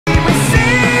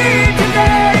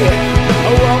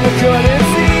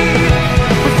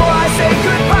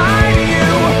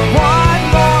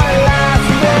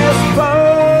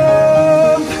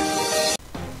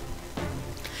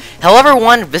Hello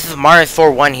everyone, this is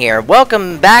mardiman641 here.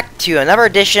 Welcome back to another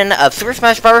edition of Super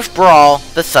Smash Bros. Brawl,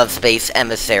 the Subspace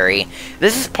Emissary.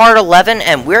 This is part 11,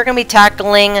 and we're going to be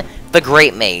tackling the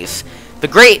Great Maze. The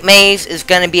Great Maze is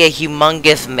going to be a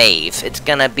humongous maze. It's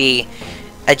going to be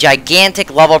a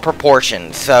gigantic level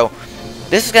proportion, so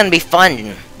this is going to be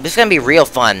fun. This is going to be real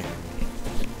fun.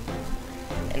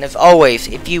 And as always,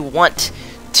 if you want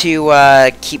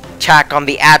to keep track on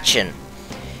the action,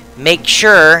 make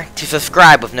sure to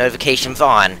subscribe with notifications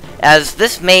on, as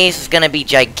this maze is going to be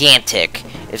gigantic.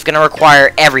 It's going to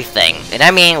require everything, and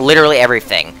I mean literally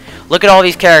everything. Look at all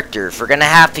these characters. We're going to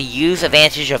have to use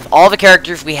advantage of all the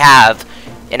characters we have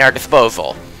in our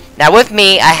disposal. Now with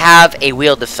me, I have a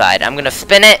wheel to decide. I'm going to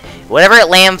spin it. Whatever it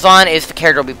lands on is the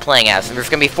character we'll be playing as. And there's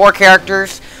going to be 4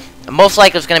 characters. And most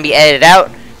likely it's going to be edited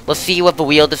out. Let's see what the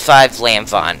wheel decides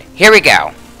lands on. Here we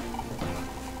go.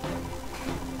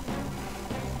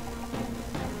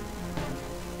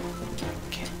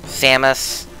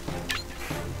 Samus.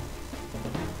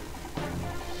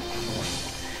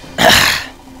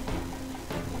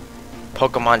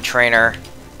 Pokemon Trainer.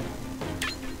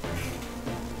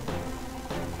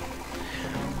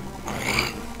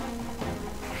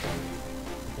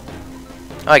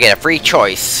 Oh, I get a free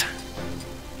choice.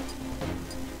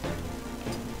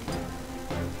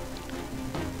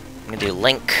 I'm gonna do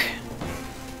Link.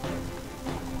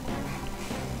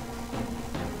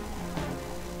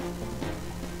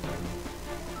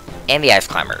 And the Ice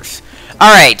Climbers.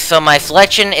 Alright, so my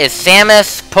selection is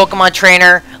Samus, Pokemon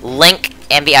Trainer, Link,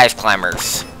 and the Ice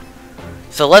Climbers.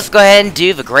 So let's go ahead and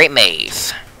do the Great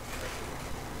Maze.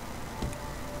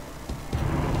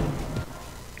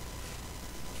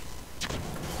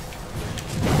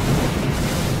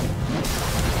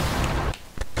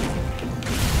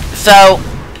 So,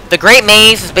 the Great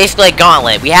Maze is basically a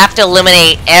gauntlet. We have to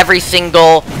eliminate every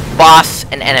single boss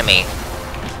and enemy.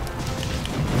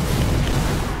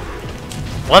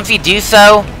 Once you do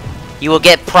so, you will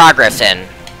get progress in.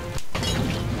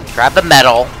 Grab the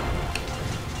medal.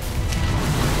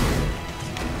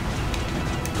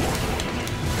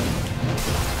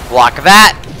 Block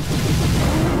that.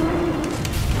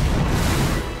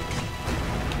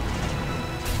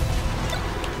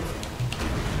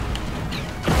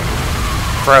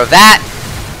 Throw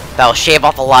that. That'll shave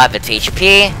off a lot of its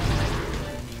HP.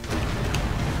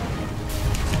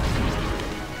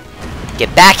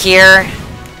 Get back here.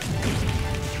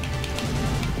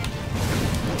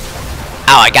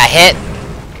 Oh, I got hit.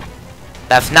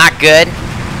 That's not good.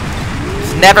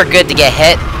 It's never good to get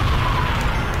hit.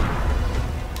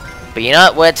 But you know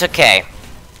what? Well, it's okay.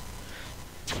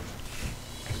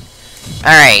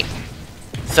 Alright.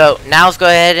 So, now let's go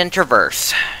ahead and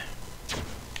traverse.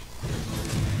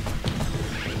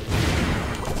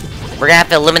 We're gonna have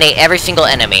to eliminate every single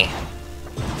enemy.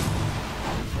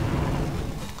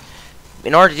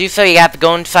 In order to do so, you have to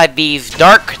go inside these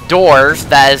dark doors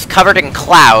that is covered in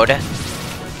cloud.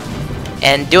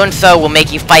 And doing so will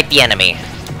make you fight the enemy.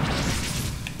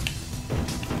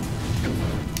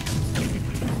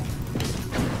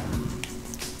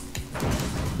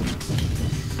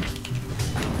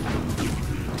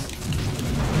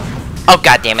 Oh,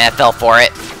 god damn it, I fell for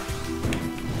it.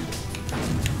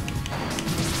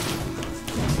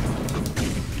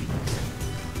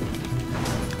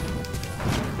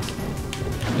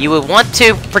 You would want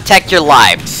to protect your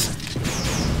lives,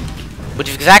 which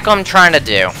is exactly what I'm trying to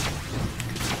do.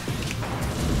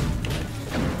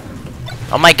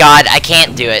 Oh my god, I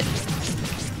can't do it.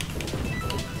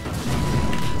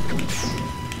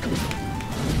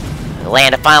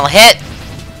 Land a final hit.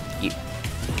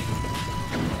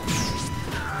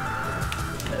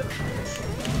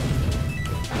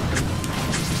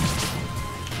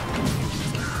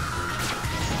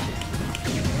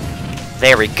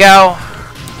 There we go.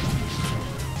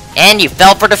 And you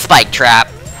fell for the spike trap.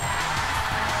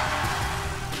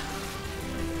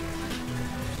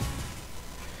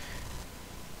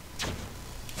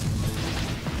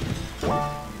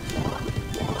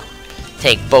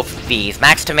 Take both of these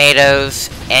max tomatoes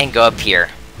and go up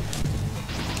here.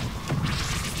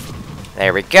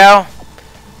 There we go.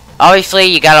 Obviously,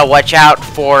 you gotta watch out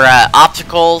for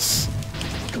obstacles.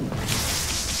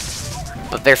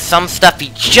 But there's some stuff you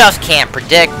just can't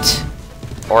predict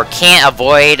or can't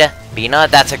avoid. But you know what?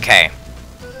 That's okay.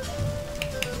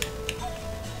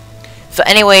 So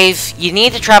anyways, you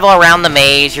need to travel around the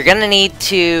maze. You're gonna need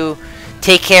to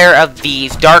take care of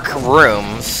these dark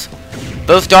rooms.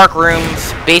 Those dark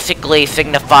rooms basically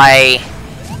signify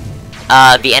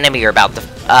the enemy you're about to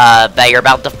that you're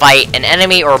about to fight, an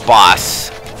enemy or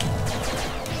boss.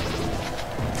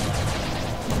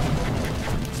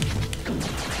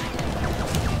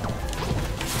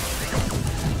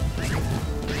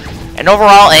 And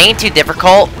overall, it ain't too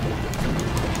difficult.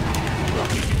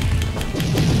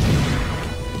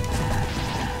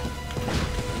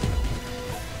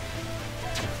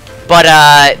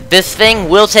 But, this thing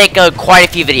will take quite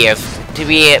a few videos. To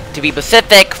be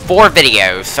specific, 4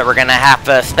 videos. So we're gonna have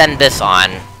to spend this on.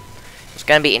 It's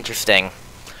gonna be interesting.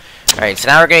 Alright, so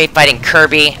now we're gonna be fighting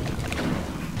Kirby.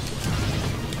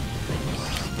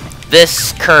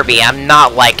 This Kirby, I'm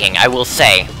not liking, I will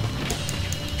say.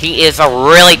 He is a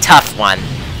really tough one.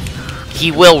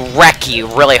 He will wreck you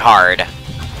really hard.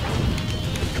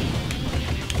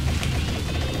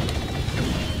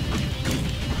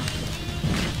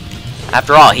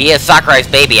 After all, he is Sakurai's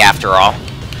baby after all.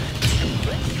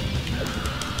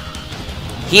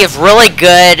 He is really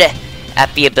good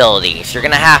at the abilities. You're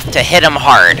gonna have to hit him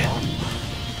hard.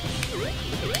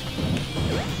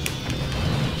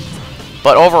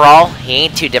 But overall, he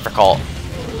ain't too difficult.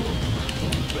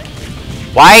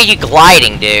 Why are you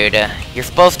gliding, dude? You're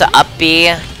supposed to up B.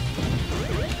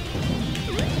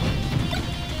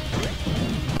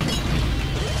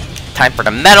 Time for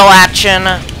the metal action.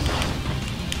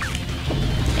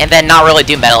 And then not really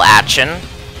do metal action.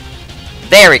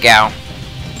 There we go.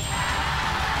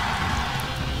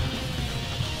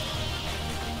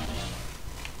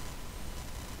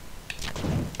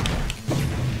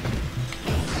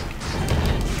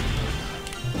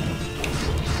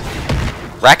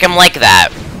 Wreck him like that.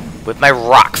 With my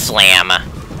rock slam.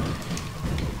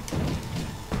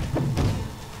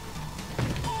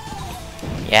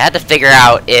 Yeah, I had to figure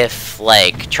out if,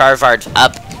 like, Charizard's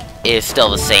up is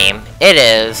still the same. It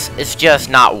is. It's just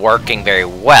not working very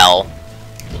well.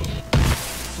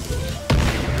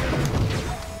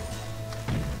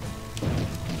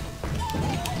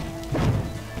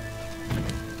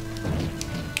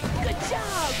 Good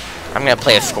job. I'm gonna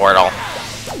play a Squirtle.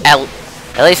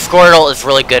 At least Squirtle is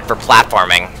really good for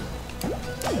platforming.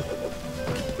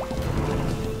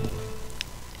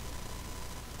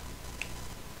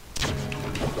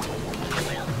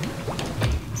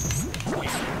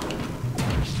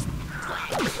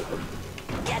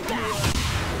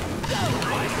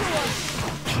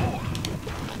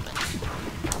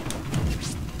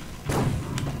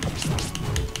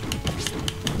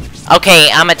 Okay,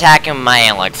 I'm attacking my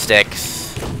analog sticks.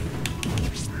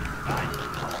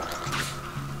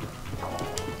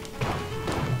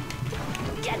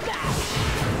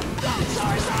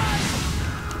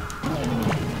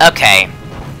 Okay,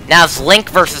 now it's Link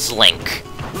versus Link.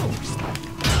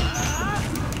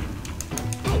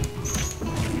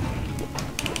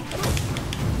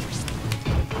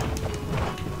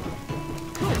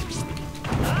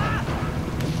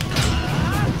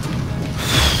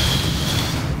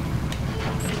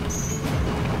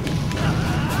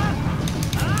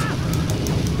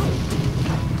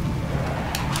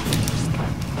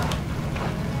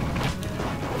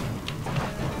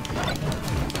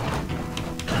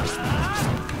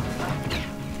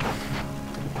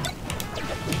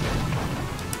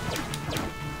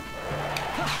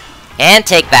 And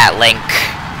take that, Link.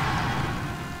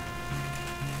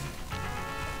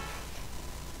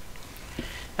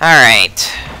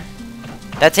 Alright.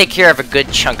 That takes care of a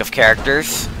good chunk of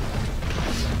characters.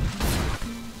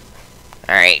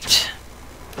 Alright.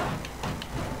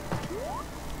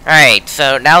 Alright,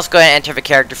 so now let's go ahead and enter the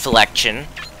character selection.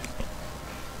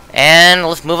 And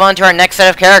let's move on to our next set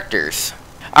of characters.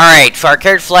 Alright, so our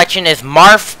character selection is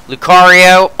Marth,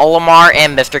 Lucario, Olimar,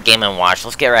 and Mr. Game & Watch.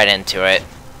 Let's get right into it.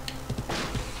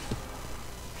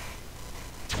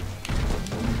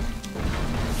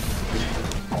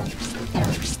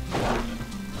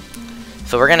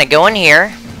 So we're gonna go in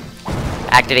here,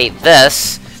 activate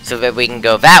this, so that we can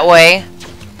go that way.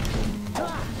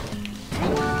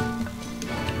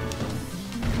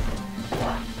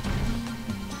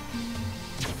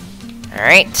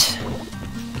 Alright.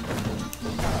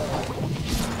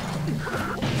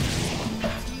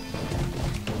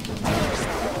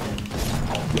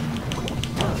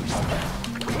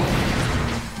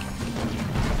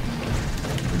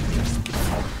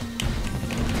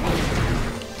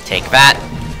 Take that.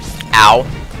 Ow.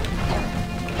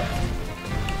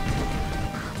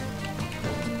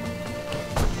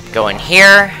 Go in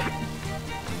here.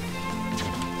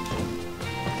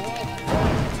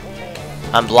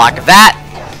 Unblock that.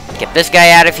 Get this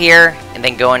guy out of here. And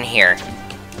then go in here.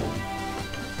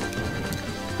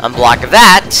 Unblock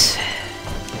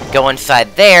that. Go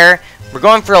inside there. We're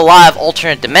going for a lot of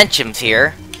alternate dimensions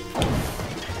here.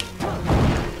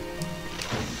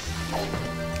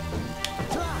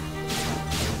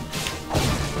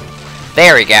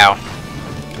 There we go.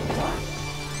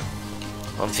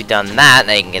 Once we've done that,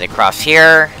 then you can get across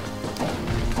here.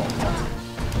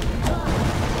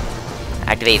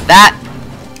 Activate that,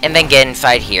 and then get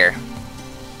inside here.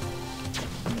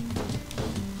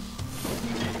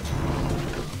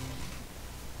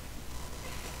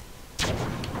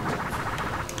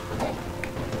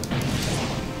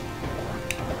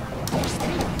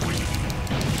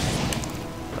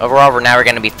 Overall, we're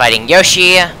going to be fighting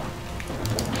Yoshi.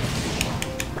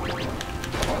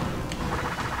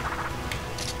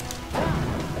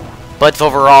 But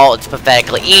overall, it's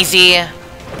pathetically easy.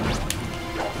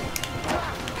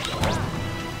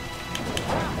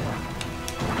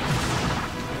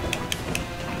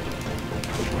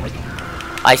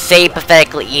 I say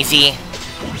pathetically easy.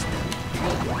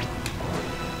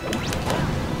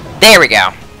 There we go.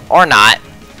 Or not.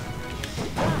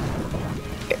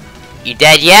 You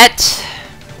dead yet?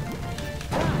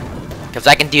 Because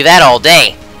I can do that all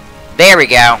day. There we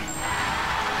go.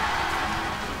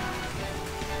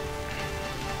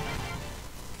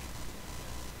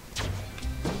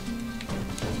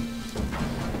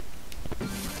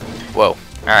 Whoa.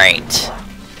 Alright.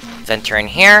 Let's enter in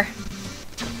here.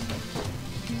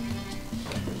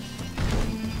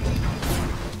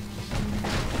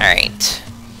 Alright.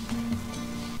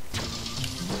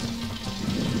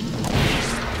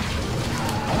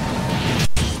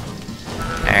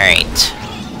 Alright.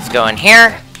 Let's go in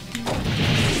here.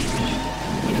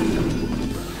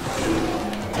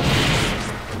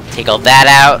 Take all that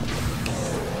out.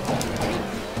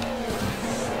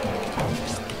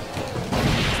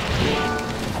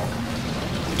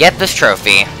 Get this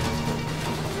trophy.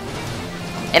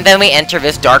 And then we enter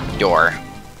this dark door.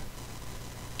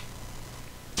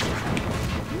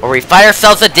 Where we fight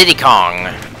ourselves a Diddy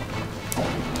Kong.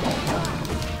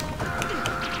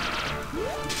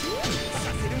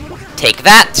 Take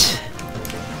that.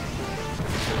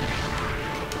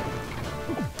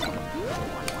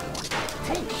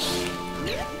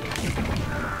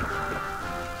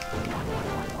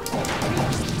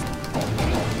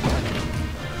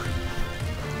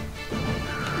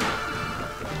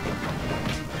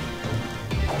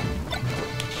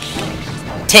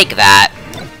 Take that.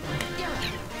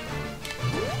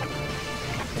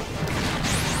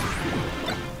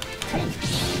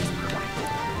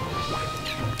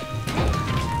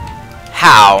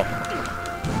 How?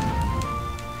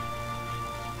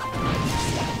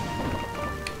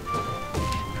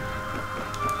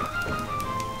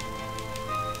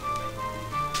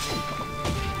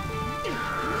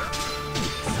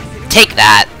 Take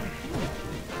that.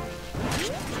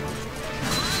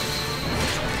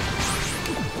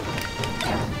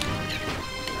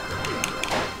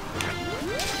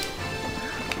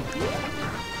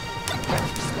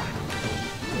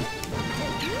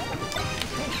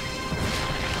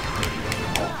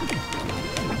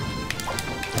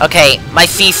 Okay, my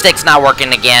C-stick's not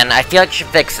working again. I feel like I should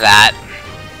fix that.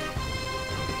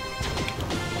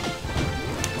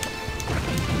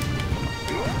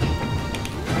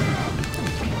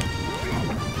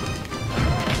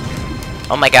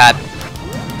 Oh my god.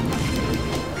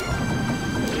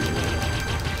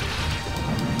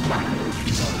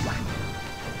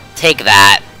 Take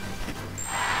that.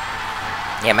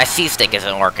 Yeah, my C-stick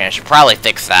isn't working. I should probably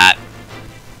fix that.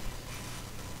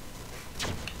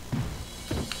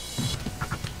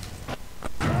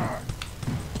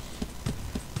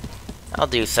 I'll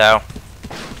do so.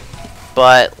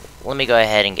 But let me go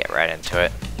ahead and get right into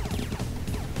it.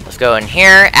 Let's go in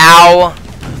here. Ow!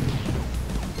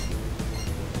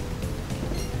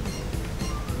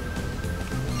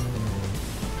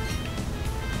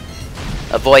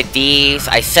 Avoid these.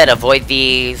 I said avoid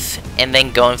these. And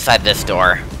then go inside this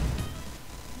door.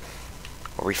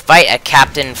 Where we fight a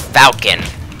Captain Falcon.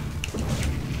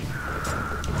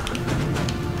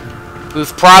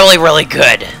 Who's probably really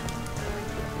good.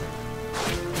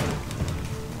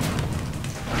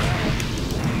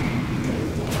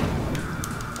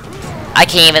 I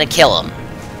can't even kill him.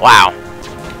 Wow.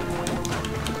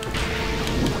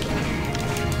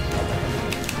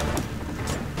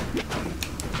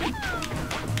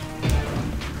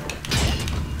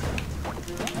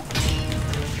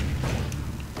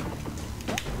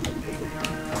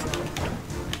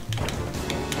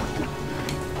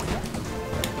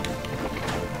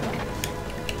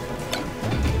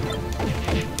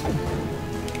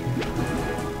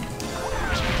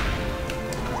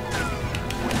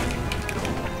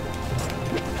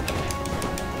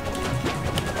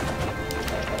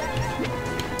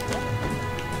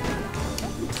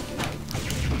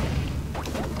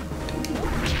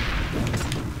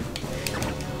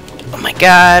 Oh my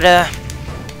god,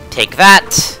 take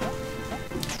that.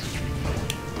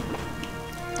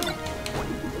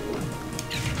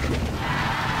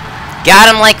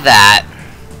 Got him like that.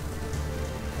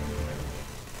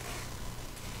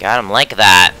 Got him like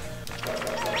that.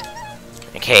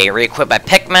 Okay, re-equip my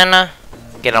Pikmin.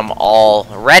 Get them all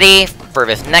ready for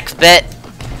this next bit.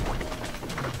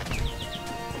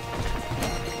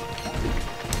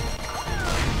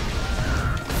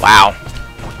 Wow.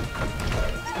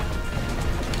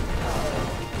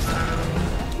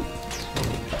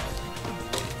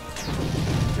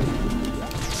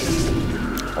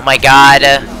 Oh my god.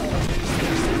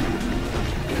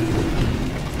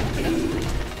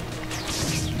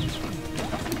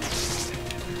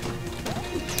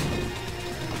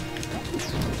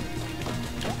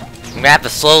 I'm gonna have to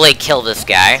slowly kill this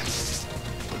guy.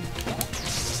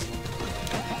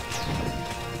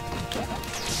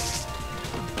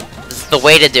 This is the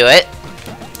way to do it.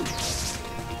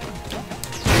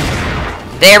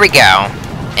 There we go.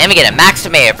 And we get a max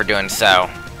tomato for doing so.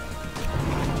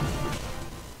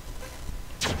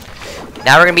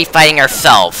 Now we're gonna be fighting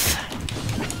ourselves.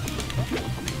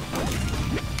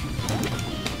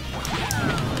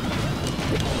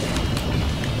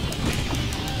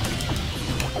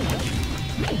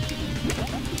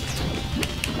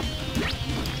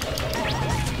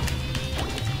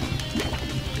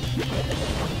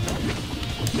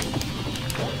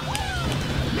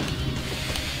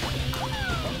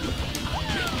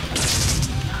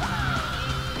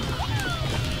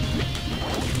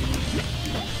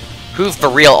 Who's the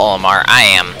real Olimar? I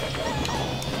am.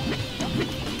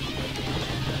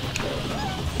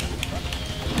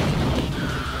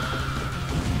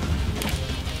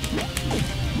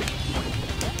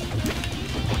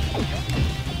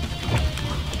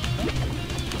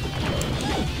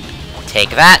 Take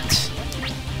that.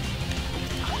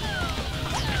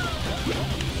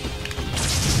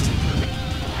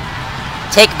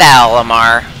 Take that,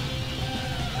 Olimar.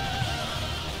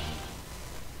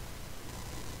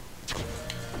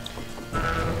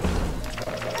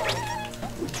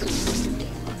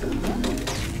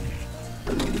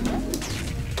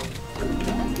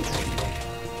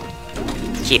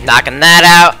 Keep knocking that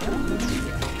out.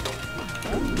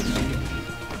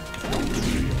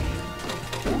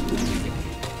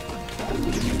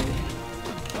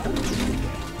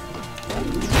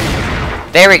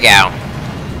 There we go.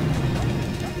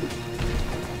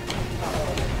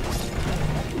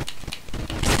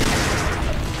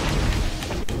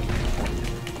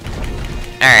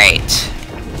 Alright.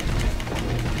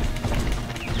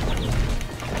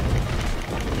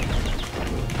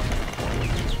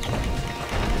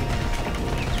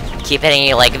 Keep hitting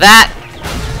you like that.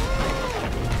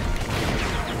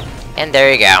 And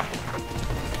there you go.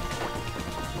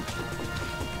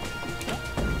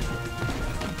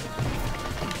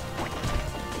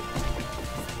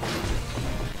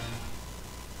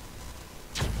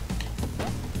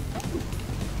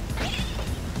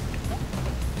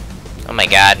 Oh my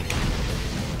god.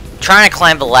 I'm trying to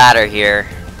climb the ladder here.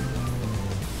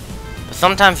 But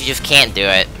sometimes you just can't do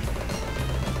it.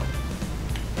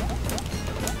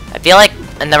 I feel like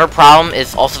another problem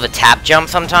is also the tap jump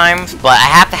sometimes, but I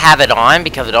have to have it on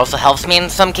because it also helps me in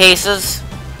some cases.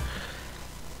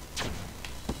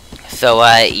 So,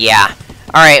 yeah.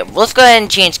 Alright, let's go ahead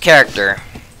and change character.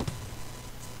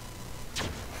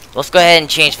 Let's go ahead and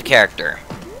change the character.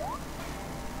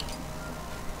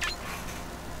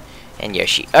 And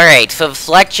Yoshi. Alright, so the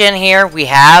selection here we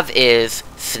have is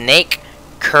Snake,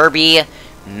 Kirby,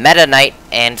 Meta Knight,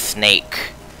 and Snake.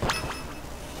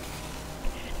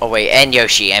 Oh wait, and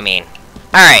Yoshi, I mean.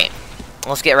 Alright,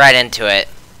 let's get right into it.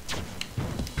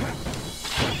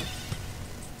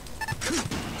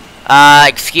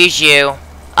 Excuse you.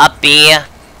 Up B.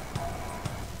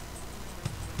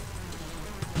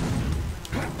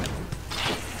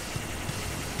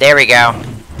 There we go.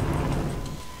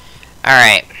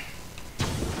 Alright.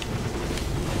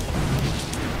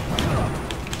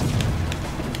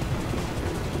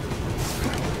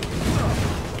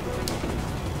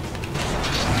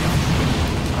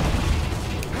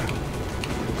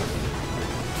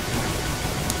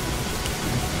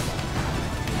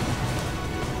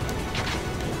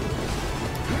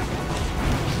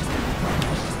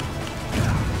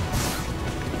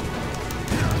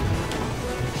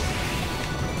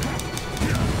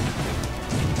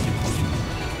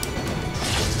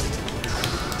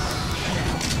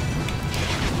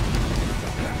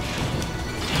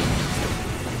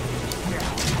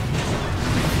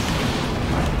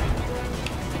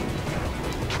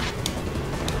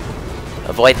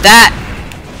 Avoid that!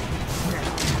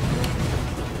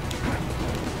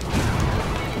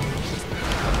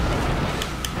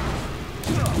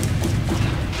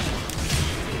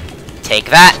 Take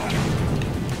that.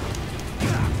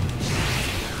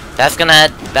 That's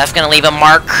gonna leave a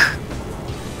mark.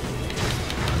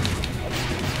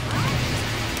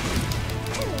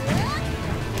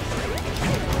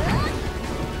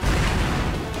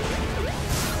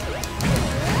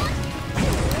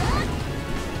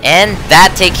 And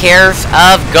that takes care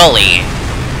of Gully.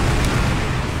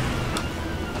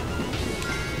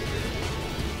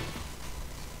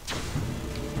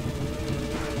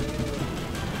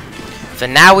 So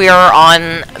now we are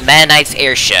on Meta Knight's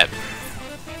airship.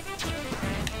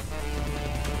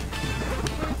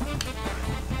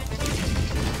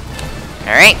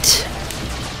 Alright.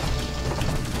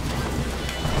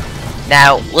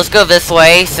 Now, let's go this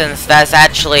way, since that's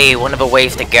actually one of the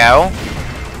ways to go.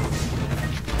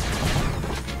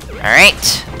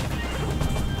 Alright.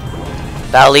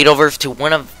 That'll lead over to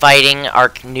one of fighting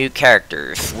our new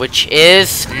characters, which is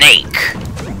Snake.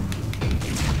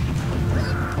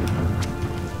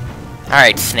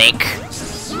 Alright, Snake.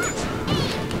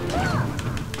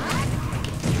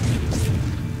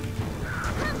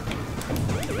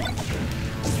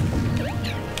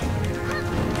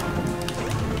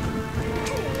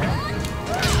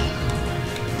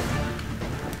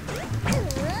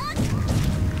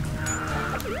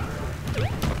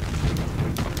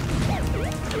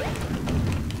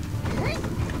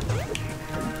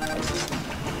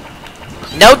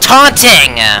 No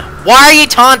taunting! Why are you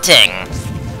taunting?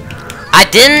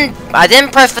 I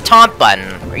didn't press the taunt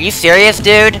button. Are you serious,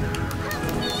 dude?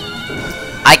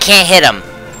 I can't hit him.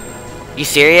 You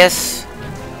serious?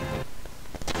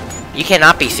 You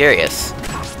cannot be serious.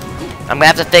 I'm gonna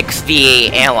have to fix the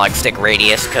analog stick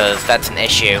radius, because that's an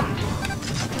issue.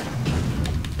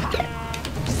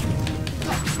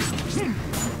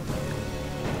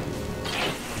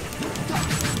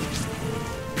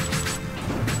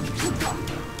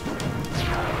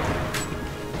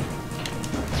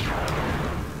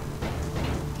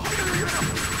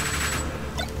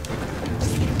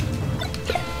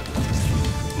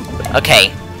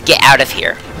 Okay, get out of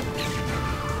here.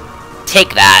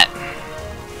 Take that.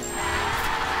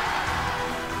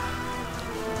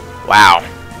 Wow.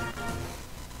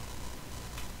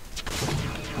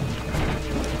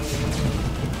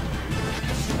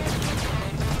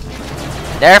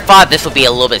 Never thought this would be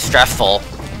a little bit stressful.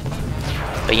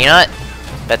 But you know what?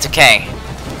 That's okay.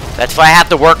 That's what I have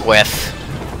to work with.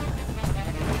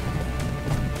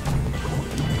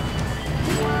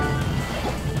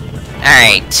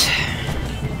 Alright.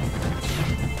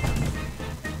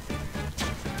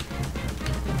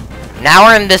 Now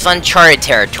we're in this uncharted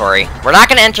territory. We're not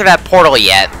gonna enter that portal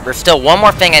yet. There's still one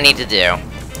more thing I need to do.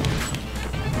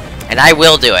 And I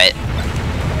will do it.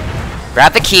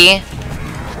 Grab the key.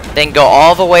 Then go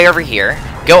all the way over here.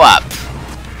 Go up.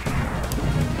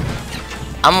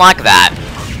 Unlock that.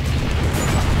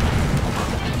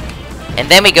 And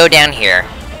then we go down here.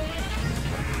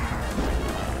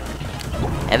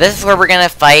 And this is where we're gonna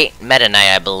fight Meta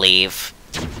Knight, I believe.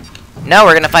 No,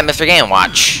 we're gonna fight Mr. Game &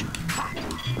 Watch.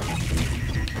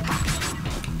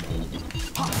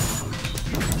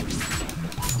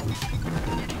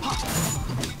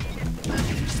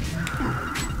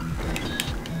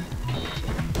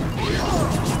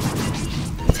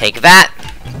 Take that.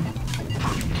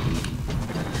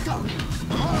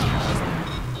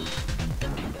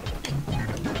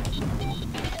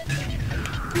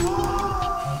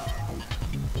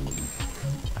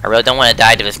 I really don't want to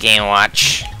die to this Game &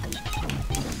 Watch.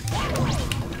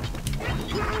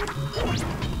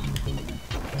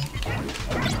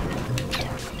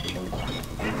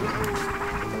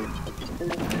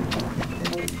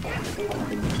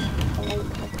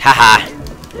 Haha.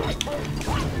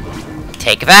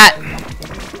 Take that.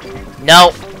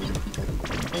 No.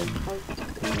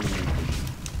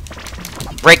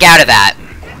 Break out of that.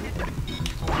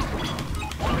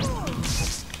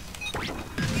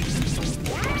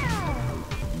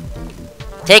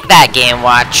 Take that, Game &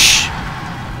 Watch.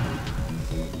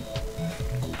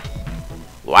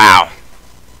 Wow.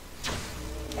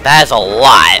 That is a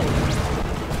lot.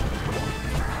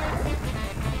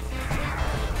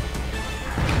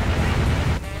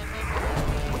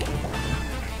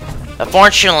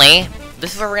 Unfortunately,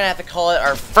 this is where we're gonna have to call it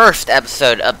our first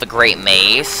episode of The Great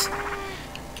Maze.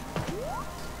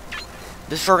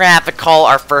 This is where we're gonna have to call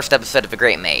our first episode of The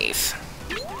Great Maze.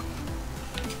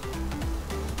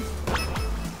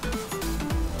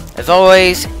 As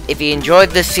always, if you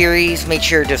enjoyed this series, make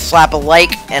sure to slap a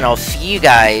like, and I'll see you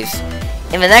guys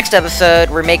in the next episode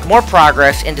where we make more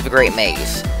progress into The Great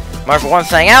Maze. Marvel1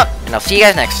 signing out, and I'll see you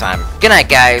guys next time. Good night,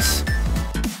 guys.